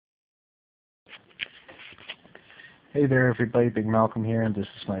Hey there, everybody. Big Malcolm here, and this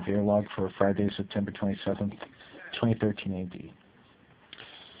is my video log for Friday, September 27th, 2013 AD.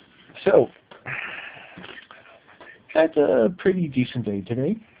 So, had a pretty decent day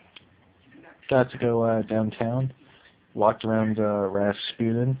today. Got to go downtown, walked around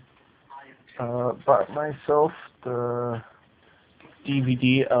Rasputin, bought myself the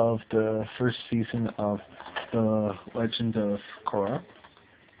DVD of the first season of The Legend of Korra.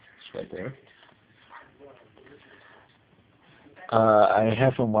 It's right there. I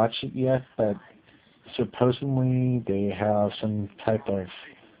haven't watched it yet, but supposedly they have some type of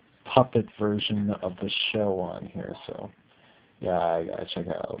puppet version of the show on here, so yeah, I gotta check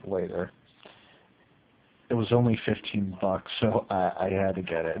it out later. It was only $15, so I had to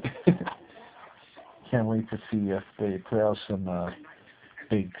get it. Can't wait to see if they put out some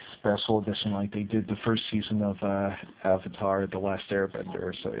big special edition like they did the first season of Avatar: The Last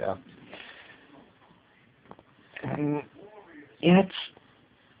Airbender, so yeah. And it's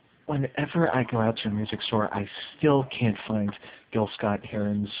whenever I go out to a music store, I still can't find Gil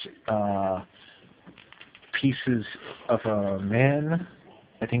Scott-Heron's Pieces of a Man.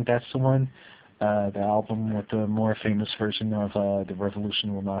 I think that's the one. The album with the more famous version of The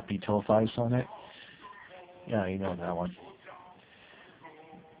Revolution Will Not Be Televised on it. Yeah, you know that one.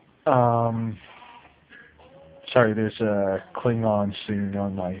 Sorry, there's a Klingon singing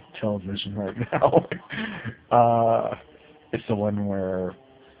on my television right now. It's the one where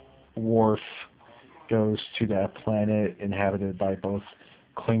Worf goes to that planet inhabited by both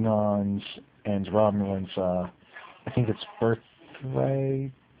Klingons and Romulans. I think it's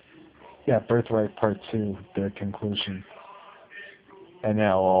Birthright. Yeah, Birthright Part 2, the conclusion. And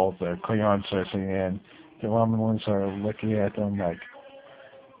now all the Klingons are singing, and the Romulans are looking at them like,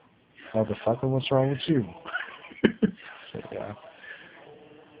 "How the fuck? What's wrong with you?" So yeah.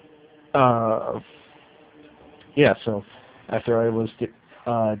 Yeah. So after I was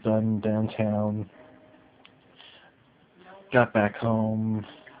done downtown, got back home,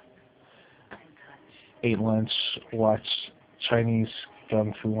 ate lunch, watched Chinese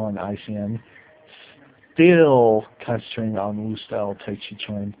Kung Fu on ICN. Still concentrating on Wu Style Tai Chi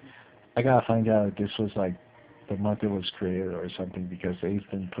Chuan. I gotta find out if this was like the month it was created or something, because they've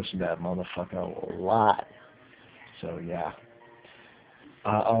been pushing that motherfucker a lot. So yeah.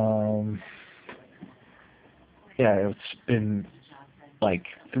 Yeah, it's been like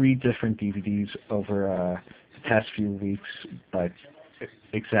 3 different DVDs over the past few weeks, but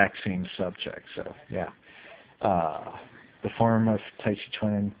exact same subject. So yeah. The form of Tai Chi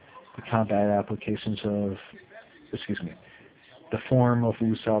Chuan, the combat applications of, the form of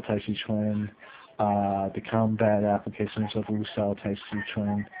Wu Style Tai Chi Chuan, the combat applications of Wu Style Tai Chi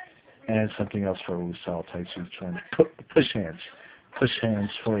Chuan, and something else for Wu Style Tai Chi Chuan. Push hands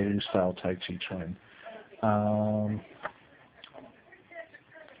for Wu Style Tai Chi Chuan.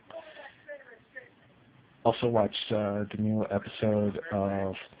 Also watched the new episode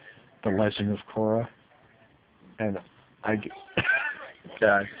of The Legend of Korra, and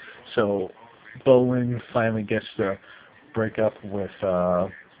God, so Bolin finally gets to break up with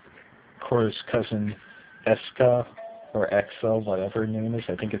Korra's cousin Eska, or Exa, whatever her name is.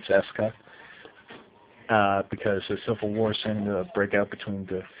 I think it's Eska, because the Civil War starting to break out between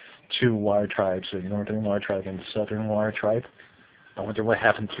the 2 water tribes, the Northern Water Tribe and the Southern Water Tribe. I wonder what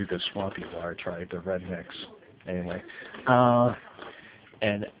happened to the Swampy Water Tribe, the Rednecks. Anyway,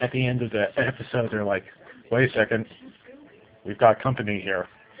 and at the end of the episode, they're like, "Wait a second, we've got company here."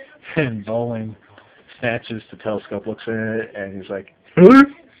 And Bolin snatches the telescope, looks at it, and he's like, "Huh?"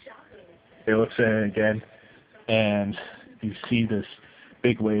 He looks at it again, and you see this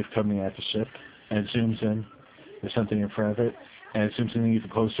big wave coming at the ship, and it zooms in. There's something in front of it, and it zooms in even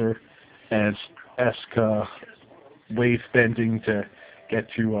closer, and it's Eska wave bending to get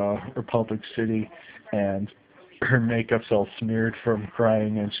to Republic City, and her makeup's all smeared from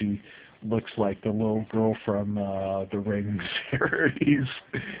crying, and she looks like the little girl from the Ring series.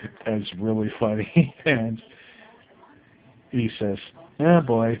 And it's really funny. And he says, "Yeah,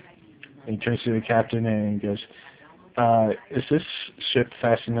 boy." And he turns to the captain and he goes, "Is this ship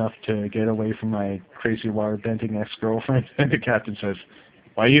fast enough to get away from my crazy water-bending ex-girlfriend?" And the captain says,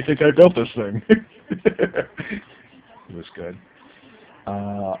 "Why do you think I built this thing?" It was good.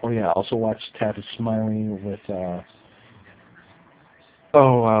 Oh yeah, I also watched Tavis Smiley with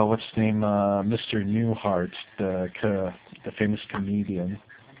what's his name? Mr. Newhart, the famous comedian.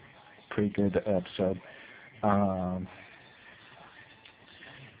 Pretty good episode.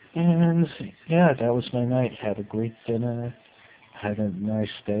 And yeah, that was my night. Had a great dinner. Had a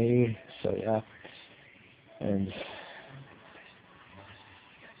nice day. So yeah, and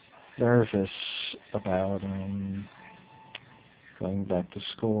nervous about going back to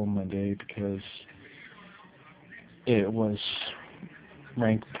school Monday because it was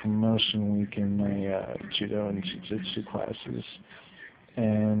ranked promotion week in my judo and jiu-jitsu classes,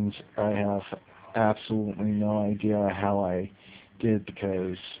 and I have absolutely no idea how I did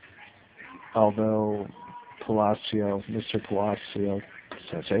because although Mr. Palacio,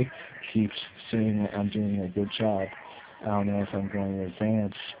 keeps saying I'm doing a good job, I don't know if I'm going to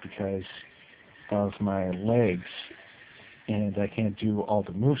advance because of my legs, and I can't do all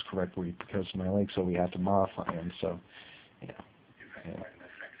the moves correctly because of my legs, so we have to modify them. So, yeah.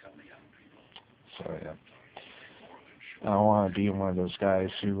 So, yeah. I don't want to be one of those guys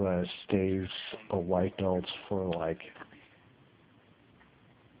who stays a white belt for like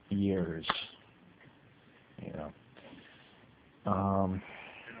years. You know.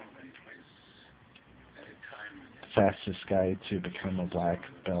 Fastest guy to become a black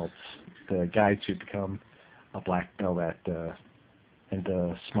belt. The guy to become a black belt in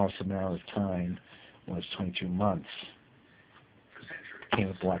the smallest amount of time was 22 months. Became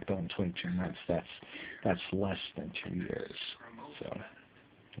a black belt in 22 months. That's less than 2 years. So,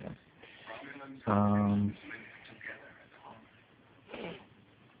 yeah.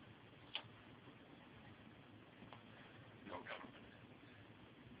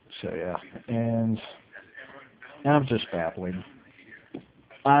 So yeah, and I'm just babbling.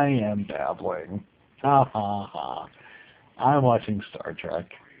 I am babbling. Ha ha ha. I'm watching Star Trek.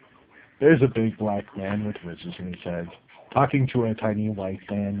 There's a big black man with ridges in his head, talking to a tiny white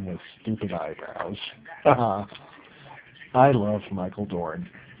man with stupid eyebrows. Ha ha. I love Michael Dorn.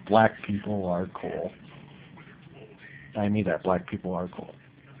 Black people are cool. I mean that black people are cool.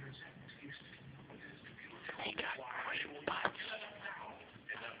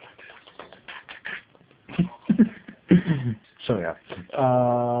 So yeah.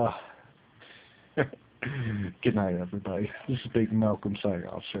 Good night, everybody. This is Big Malcolm signing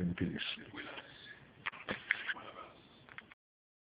off. In peace.